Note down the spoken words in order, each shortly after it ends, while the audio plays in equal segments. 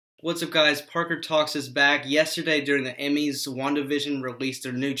What's up, guys? Parker Talks is back. Yesterday during the Emmys, WandaVision released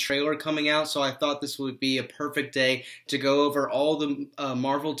their new trailer coming out, so I thought this would be a perfect day to go over all the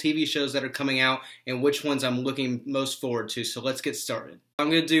Marvel TV shows that are coming out and which ones I'm looking most forward to. So let's get started. I'm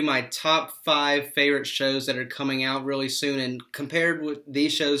going to do my top 5 favorite shows that are coming out really soon, and compared with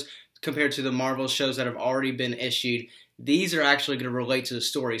these shows, compared to the Marvel shows that have already been issued, these are actually going to relate to the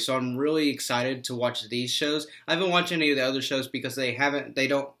story. So I'm really excited to watch these shows. I haven't watched any of the other shows because they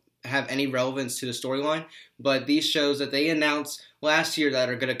don't have any relevance to the storyline, but these shows that they announced last year that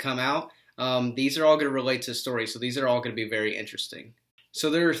are going to come out, these are all going to relate to the story, so these are all going to be very interesting.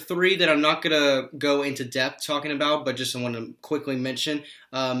 So there are 3 that I'm not going to go into depth talking about, but just want to quickly mention.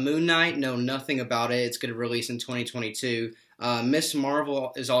 Moon Knight, know nothing about it. It's going to release in 2022. Miss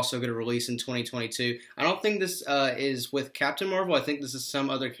Marvel is also going to release in 2022. I don't think this is with Captain Marvel. I think this is some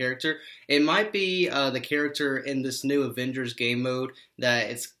other character. It might be the character in this new Avengers game mode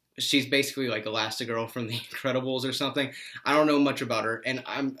that she's basically like Elastigirl from The Incredibles or something. I don't know much about her, and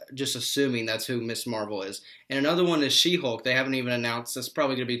I'm just assuming that's who Miss Marvel is. And another one is She-Hulk. They haven't even announced. That's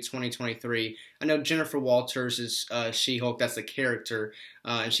probably going to be 2023. I know Jennifer Walters is She-Hulk. That's the character,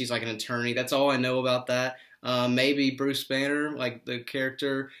 and she's like an attorney. That's all I know about that. Maybe Bruce Banner, like the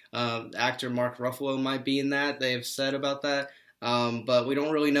character, actor Mark Ruffalo might be in that. They have said about that, but we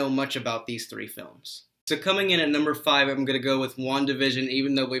don't really know much about these 3 films. So coming in at number 5, I'm going to go with WandaVision,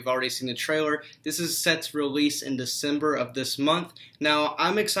 even though we've already seen the trailer. This is set to release in December of this month. Now,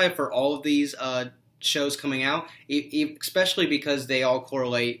 I'm excited for all of these shows coming out, especially because they all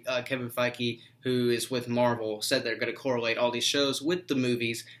correlate. Kevin Feige, who is with Marvel, said they're going to correlate all these shows with the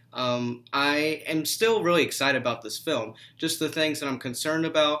movies. I am still really excited about this film. Just the things that I'm concerned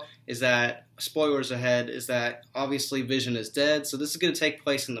about is that, spoilers ahead, is that obviously Vision is dead, so this is going to take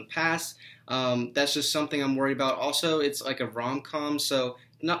place in the past. That's just something I'm worried about. Also, it's like a rom-com, so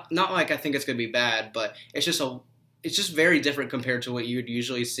not like I think it's going to be bad, but it's just very different compared to what you would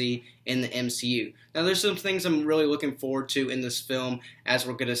usually see in the MCU. Now, there's some things I'm really looking forward to in this film, as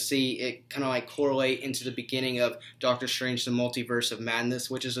we're going to see it kind of like correlate into the beginning of Doctor Strange: The Multiverse of Madness,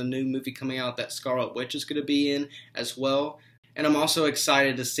 which is a new movie coming out that Scarlet Witch is going to be in as well. And I'm also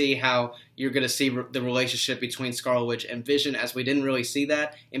excited to see how you're going to see the relationship between Scarlet Witch and Vision, as we didn't really see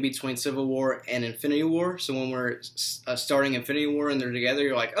that in between Civil War and Infinity War. So when we're starting Infinity War and they're together,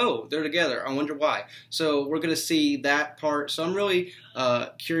 you're like, oh, they're together. I wonder why. So we're going to see that part. So I'm really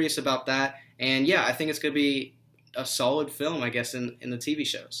curious about that. And yeah, I think it's going to be a solid film, I guess, in the TV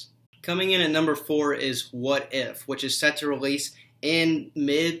shows. Coming in at number 4 is What If, which is set to release in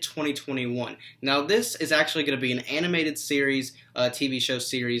mid-2021. Now, this is actually going to be an animated series, TV show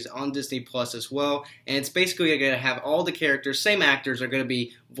series on Disney Plus as well, and it's basically going to have all the characters, same actors are going to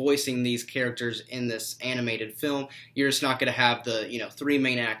be voicing these characters in this animated film. You're just not going to have the 3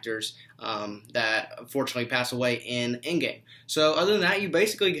 main actors that unfortunately pass away in Endgame. So other than that, you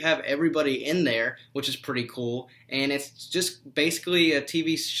basically have everybody in there, which is pretty cool, and it's just basically a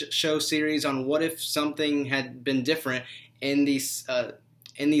TV show series on what if something had been different in these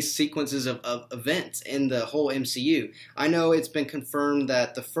sequences of events in the whole MCU. I know it's been confirmed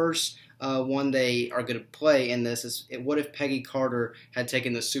that the first one they are going to play in this is what if Peggy Carter had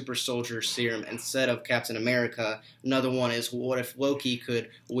taken the super soldier serum instead of Captain America. Another one is what if Loki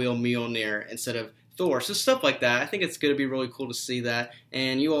could wield Mjolnir instead of Thor. So stuff like that. I think it's going to be really cool to see that,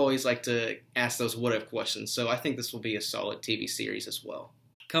 and you always like to ask those what if questions, so I think this will be a solid TV series as well.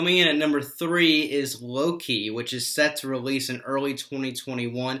 Coming in at number 3 is Loki, which is set to release in early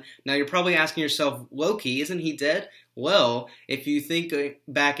 2021. Now, you're probably asking yourself, Loki, isn't he dead? Well, if you think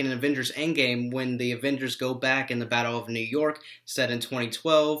back in Avengers Endgame, when the Avengers go back in the Battle of New York, set in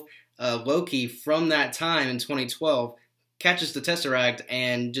 2012, Loki, from that time in 2012, catches the Tesseract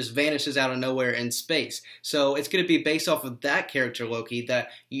and just vanishes out of nowhere in space. So it's going to be based off of that character, Loki,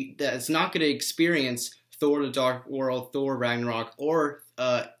 that's not going to experience Thor: The Dark World, Thor: Ragnarok, or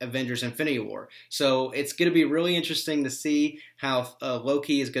Avengers Infinity War. So it's going to be really interesting to see how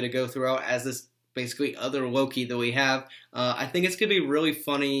Loki is going to go throughout as this basically other Loki that we have. I think it's going to be really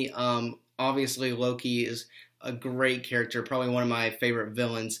funny. Obviously, Loki is a great character, probably one of my favorite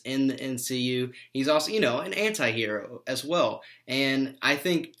villains in the MCU. He's also, an anti-hero as well. And I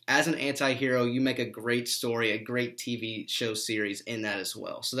think as an anti-hero, you make a great story, a great TV show series in that as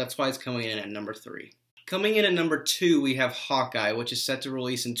well. So that's why it's coming in at number 3. Coming in at number 2, we have Hawkeye, which is set to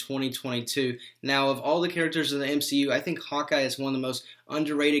release in 2022. Now, of all the characters in the MCU, I think Hawkeye is one of the most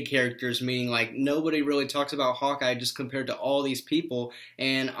underrated characters, meaning like nobody really talks about Hawkeye just compared to all these people.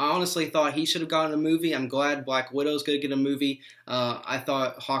 And I honestly thought he should have gotten a movie. I'm glad Black Widow's going to get a movie. I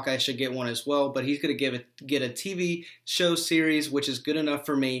thought Hawkeye should get one as well, but he's going to get a TV show series, which is good enough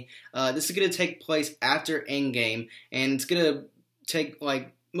for me. This is going to take place after Endgame, and it's going to take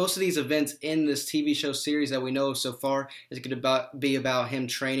like most of these events in this TV show series that we know of so far is going to be about him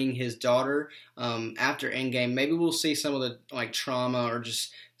training his daughter after Endgame. Maybe we'll see some of the like trauma or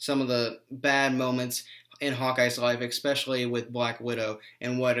just some of the bad moments in Hawkeye's life, especially with Black Widow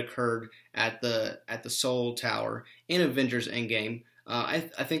and what occurred at the Soul Tower in Avengers Endgame. I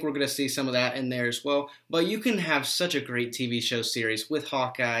think we're going to see some of that in there as well. But you can have such a great TV show series with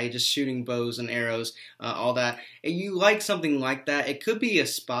Hawkeye, just shooting bows and arrows, all that. And you like something like that. It could be a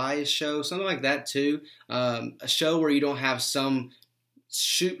spy show, something like that too. A show where you don't have some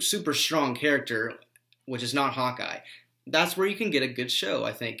super strong character, which is not Hawkeye. That's where you can get a good show,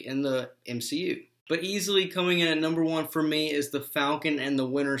 I think, in the MCU. But easily coming in at number 1 for me is The Falcon and the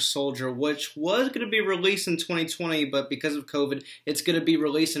Winter Soldier, which was going to be released in 2020, but because of COVID, it's going to be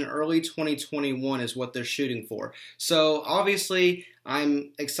released in early 2021 is what they're shooting for. So obviously,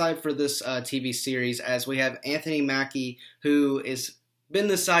 I'm excited for this TV series as we have Anthony Mackie, who is been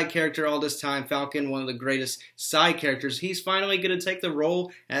the side character all this time, Falcon, one of the greatest side characters. He's finally going to take the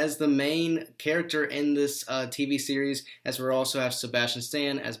role as the main character in this TV series, as we also have Sebastian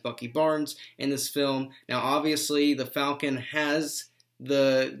Stan as Bucky Barnes in this film. Now, obviously, the Falcon has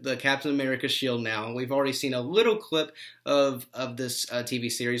the Captain America shield now. We've already seen a little clip of this TV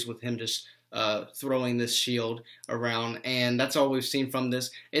series with him just throwing this shield around, and that's all we've seen from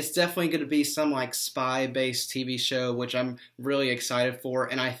this. It's definitely going to be some like spy-based TV show, which I'm really excited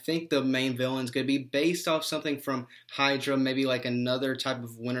for, and I think the main villain is going to be based off something from Hydra, maybe like another type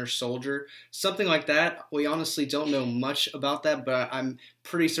of Winter Soldier, something like that. We honestly don't know much about that, but I'm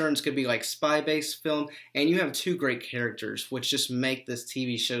pretty certain it's going to be like spy-based film, and you have 2 great characters, which just make this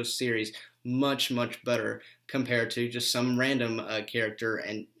TV show series much better compared to just some random character,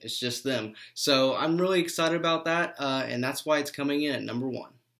 and it's just them. So I'm really excited about that, and that's why it's coming in at number 1.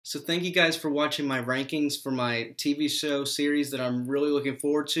 So thank you guys for watching my rankings for my TV show series that I'm really looking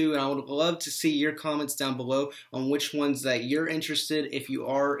forward to, and I would love to see your comments down below on which ones that you're interested, if you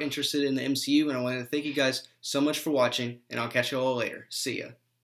are interested in the MCU, and I want to thank you guys so much for watching, and I'll catch you all later. See ya.